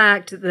 but the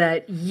fact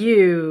that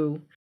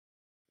you,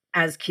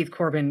 as Keith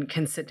Corbin,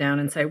 can sit down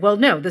and say, well,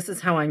 no, this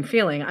is how I'm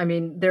feeling. I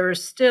mean, there are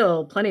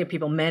still plenty of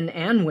people, men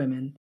and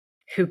women,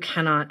 who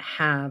cannot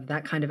have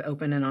that kind of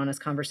open and honest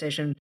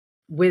conversation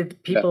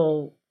with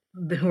people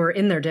who are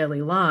in their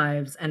daily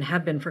lives and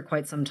have been for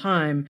quite some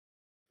time.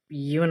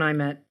 You and I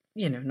met,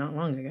 not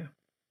long ago.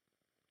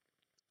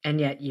 And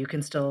yet you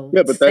can still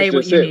say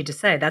what you need to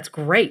say. That's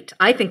great.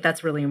 I think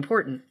that's really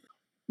important.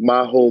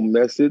 My whole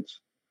message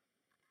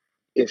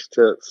is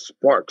to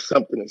spark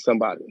something in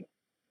somebody,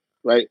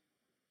 right?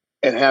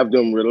 And have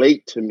them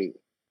relate to me.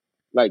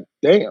 Like,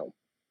 damn,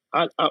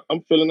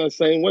 I'm feeling the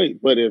same way.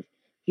 But if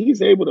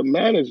he's able to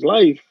manage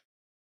life,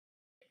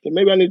 then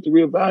maybe I need to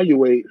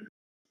reevaluate,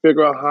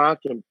 figure out how I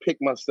can pick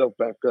myself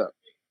back up.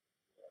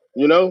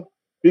 Because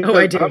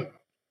I do.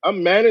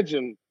 I'm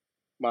managing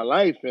my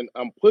life and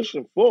I'm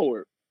pushing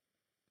forward,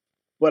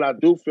 but I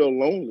do feel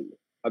lonely.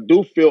 I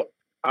do feel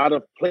out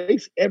of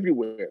place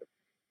everywhere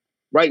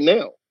right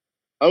now.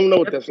 I don't know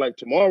what that's like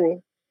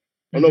tomorrow.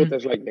 I don't know what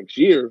that's like next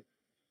year.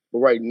 But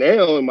right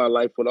now in my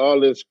life, with all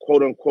this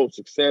quote unquote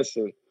success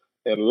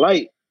and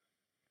light,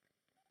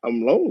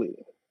 I'm lonely.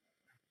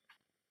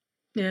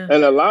 Yeah.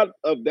 And a lot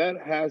of that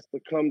has to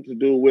come to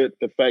do with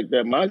the fact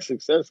that my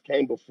success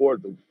came before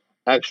the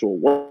actual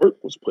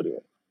work was put in.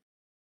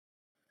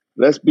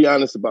 Let's be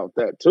honest about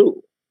that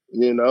too.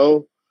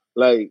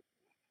 Like,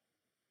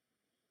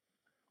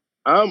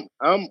 I'm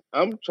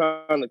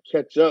trying to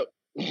catch up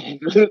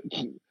to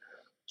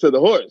the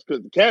horse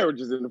because the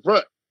carriage is in the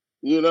front.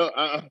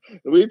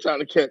 We're trying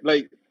to catch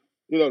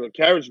the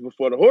carriage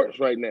before the horse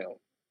right now.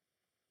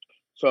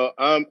 So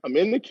I'm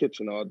in the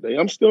kitchen all day.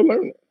 I'm still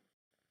learning.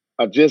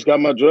 I just got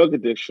my drug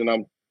addiction.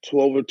 I'm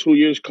over 2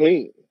 years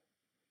clean.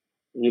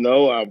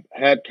 I've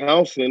had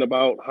counseling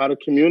about how to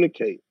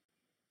communicate,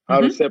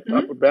 how to set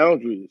proper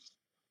boundaries,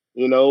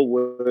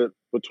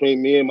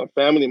 between me and my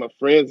family, my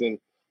friends, and,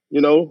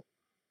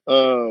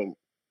 um,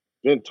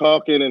 been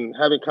talking and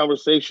having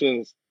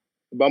conversations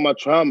about my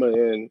trauma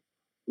and,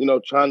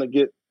 trying to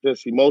get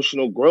this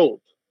emotional growth,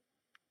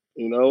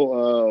 you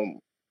know.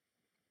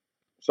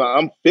 So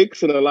I'm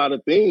fixing a lot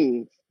of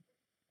things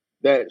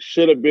that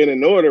should have been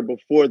in order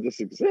before the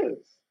success.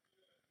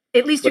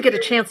 At least you But get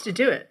a chance to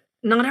do it.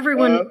 uh,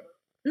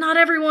 Not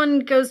everyone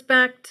goes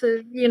back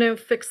to,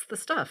 fix the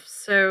stuff.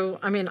 So,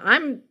 I mean,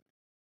 I'm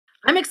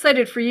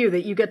excited for you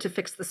that you get to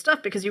fix the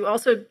stuff because you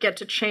also get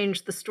to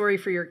change the story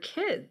for your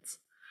kids.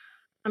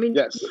 I mean,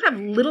 you yes, have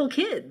little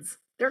kids.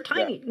 They're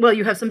yeah, tiny. Well,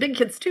 you have some big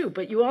kids too,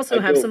 but you I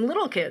also have do. some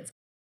little kids.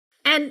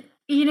 And,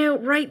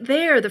 right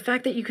there, the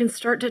fact that you can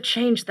start to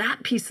change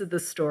that piece of the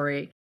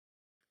story,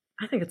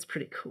 I think it's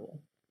pretty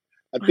cool.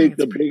 I I think think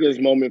it's the pretty biggest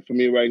great. moment for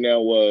me right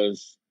now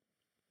was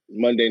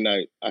Monday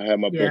night. I had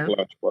my book Yeah.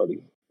 launch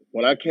party.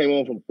 When I came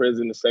home from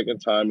prison the second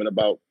time in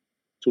about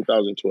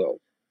 2012,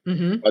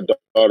 Mhm. my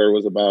daughter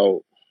was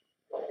about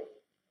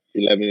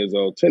 11 years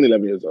old, 10,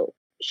 11 years old.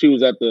 She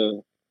was at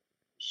the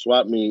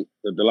swap meet,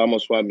 the Delamo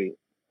swap meet,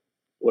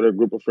 with her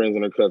group of friends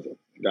and her cousin,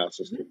 god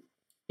sister. Mhm.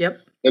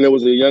 Yep. And there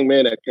was a young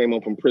man that came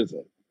home from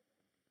prison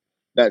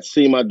that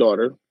see my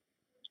daughter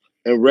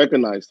and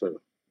recognized her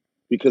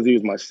because he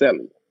was my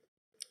cellie.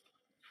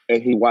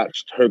 And he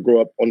watched her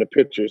grow up on the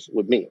pictures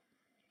with me.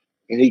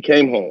 And he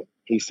came home,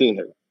 he seen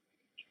her.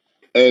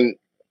 And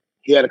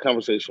he had a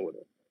conversation with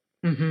her.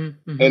 Mhm.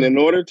 And Mhm. in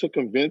order to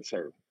convince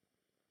her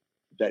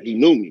that he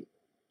knew me,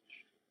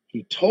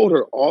 he told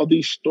her all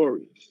these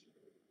stories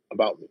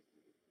about me.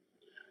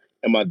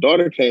 And my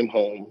daughter came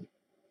home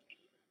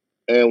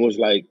and was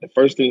like, the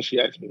first thing she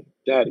asked me,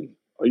 Daddy,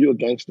 are you a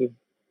gangster?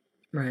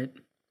 Right.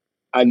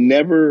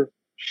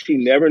 She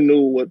never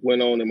knew what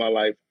went on in my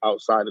life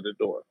outside of the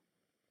door,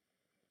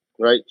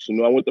 right? She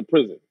knew I went to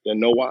prison, didn't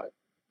know why,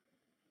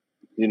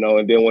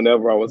 and then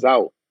whenever I was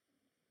out,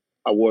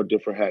 I wore a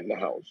different hat in the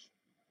house.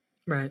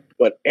 Right.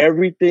 But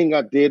everything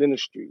I did in the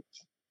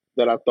streets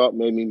that I thought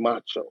made me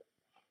macho,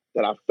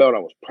 that I felt I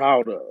was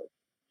proud of,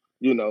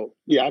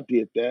 yeah, I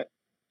did that.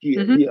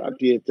 Yeah, Mhm. yeah, I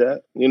did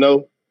that.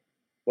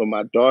 When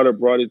my daughter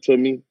brought it to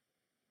me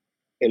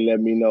and let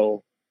me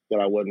know that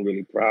I wasn't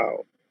really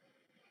proud.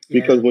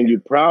 Because Yeah. when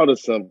you're proud of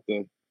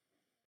something,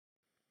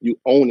 you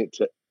own it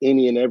to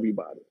any and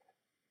everybody,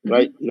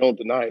 right? Mhm. You don't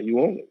deny it, you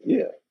own it.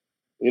 Yeah.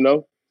 You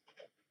know,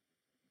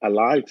 I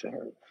lied to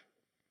her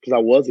because I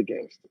was a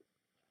gangster.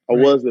 I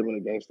Right. was living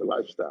a gangster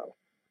lifestyle.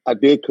 I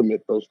did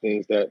commit those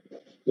things that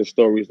the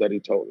stories that he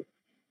told me.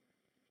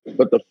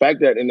 But the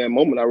fact that in that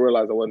moment I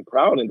realized I wasn't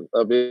proud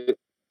of it,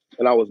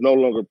 and I was no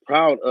longer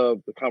proud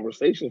of the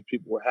conversations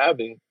people were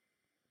having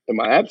in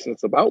my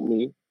absence about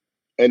me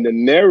and the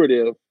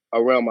narrative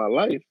around my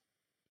life,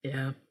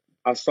 Yeah.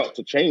 I sought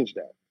to change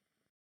that.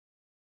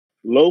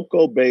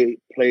 Loco Bay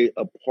played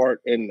a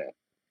part in that.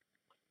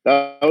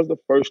 That was the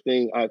first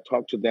thing I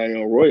talked to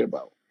Daniel Roy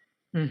about.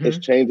 It's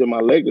Mhm. changing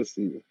my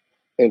legacy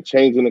and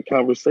changing the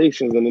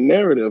conversations and the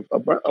narrative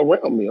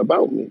around me,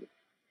 about me.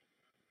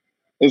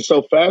 And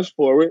so fast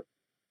forward,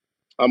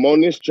 I'm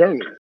on this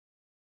journey.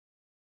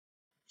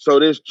 So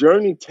this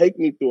journey take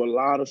me through a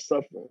lot of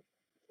suffering.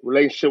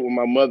 Relationship with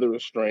my mother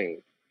is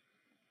strained.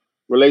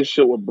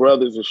 Relationship with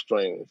brothers is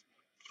strained.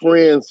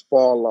 Friends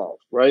fall off,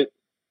 right?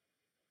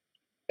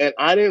 And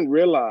I didn't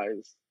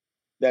realize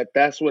that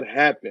that's what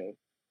happened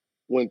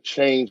when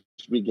change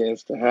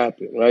begins to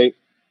happen, right?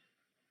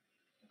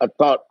 I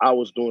thought I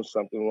was doing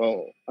something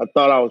wrong. I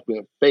thought I was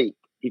being fake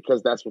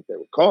because that's what they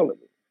were calling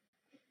me,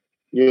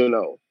 you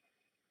know.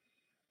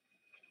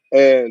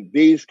 And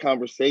these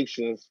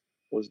conversations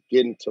was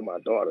getting to my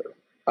daughter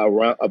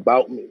around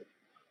about me,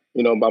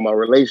 about my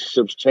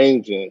relationships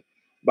changing,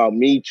 about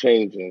me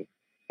changing,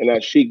 and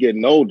as she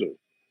getting older,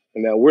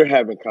 and now we're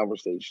having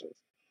conversations.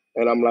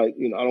 And I'm like,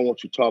 I don't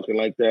want you talking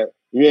like that.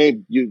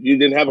 You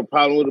didn't have a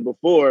problem with it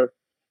before.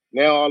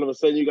 Now all of a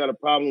sudden you got a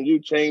problem, you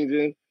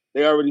changing.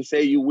 They already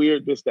say you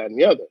weird, this, that, and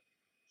the other.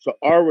 So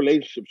our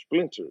relationship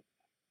splintered,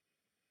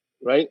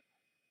 right?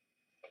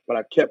 But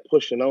I kept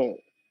pushing on.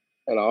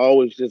 And I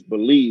always just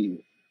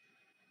believed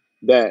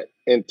that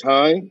in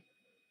time,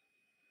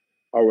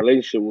 our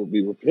relationship will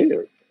be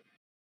repaired.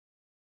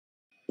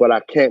 But I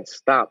can't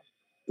stop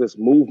this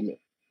movement.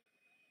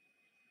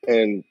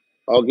 And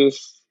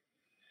August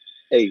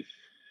 8th,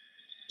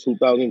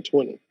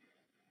 2020,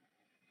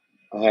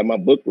 I had my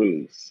book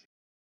release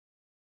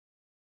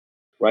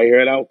right here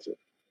at Alta.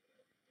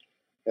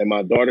 And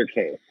my daughter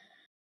came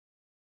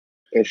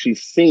and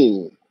she's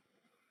seen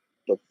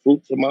the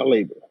fruits of my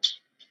labor.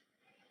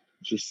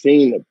 She's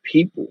seen the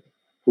people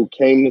who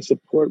came to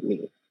support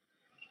me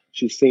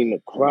She's seen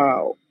the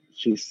crowd.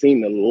 She's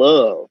seen the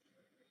love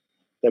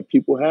that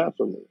people have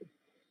for me.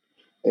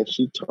 And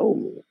she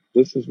told me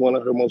this is one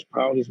of her most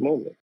proudest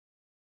moments,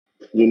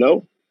 you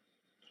know?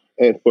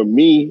 And for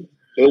me,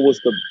 it was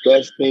the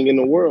best thing in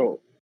the world.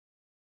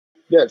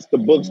 Yes, the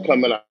book's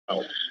coming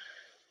out.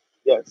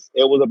 Yes,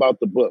 it was about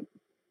the book.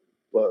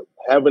 But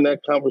having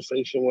that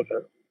conversation with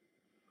her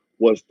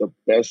was the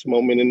best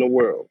moment in the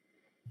world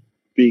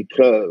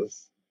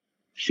because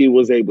she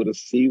was able to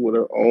see with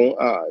her own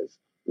eyes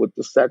what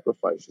the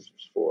sacrifices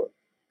was for.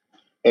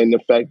 And the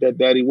fact that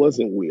Daddy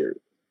wasn't weird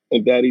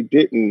and Daddy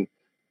didn't,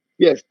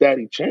 yes,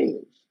 Daddy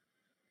changed.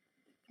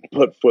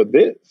 But for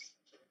this,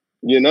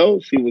 you know,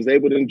 she was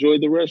able to enjoy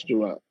the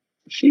restaurant.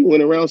 She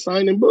went around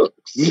signing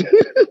books.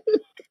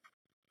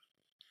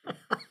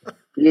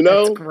 You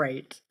know? That's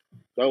great.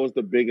 That was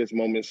the biggest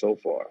moment so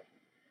far.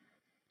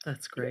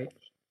 That's great.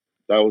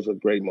 That was a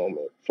great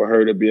moment for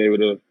her to be able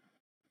to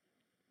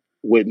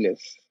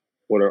witness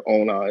with her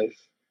own eyes,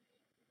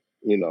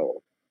 you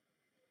know,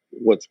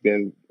 what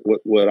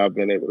I've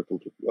been able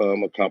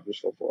to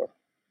accomplish so far.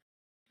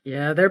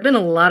 Yeah, there have been a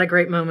lot of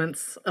great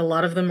moments. A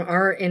lot of them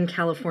are in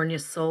California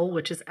Soul,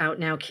 which is out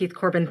now. Keith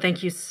Corbin,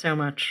 thank you so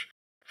much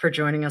for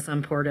joining us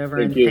on Poured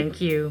Over.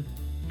 Thank you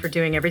for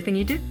doing everything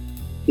you do.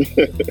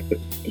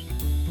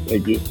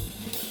 Thank you.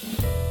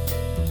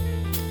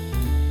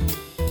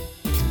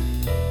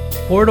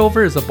 Poured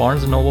Over is a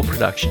Barnes & Noble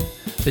production.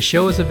 The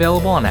show is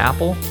available on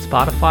Apple,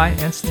 Spotify,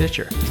 and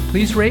Stitcher.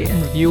 Please rate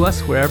and review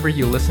us wherever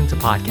you listen to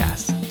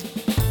podcasts.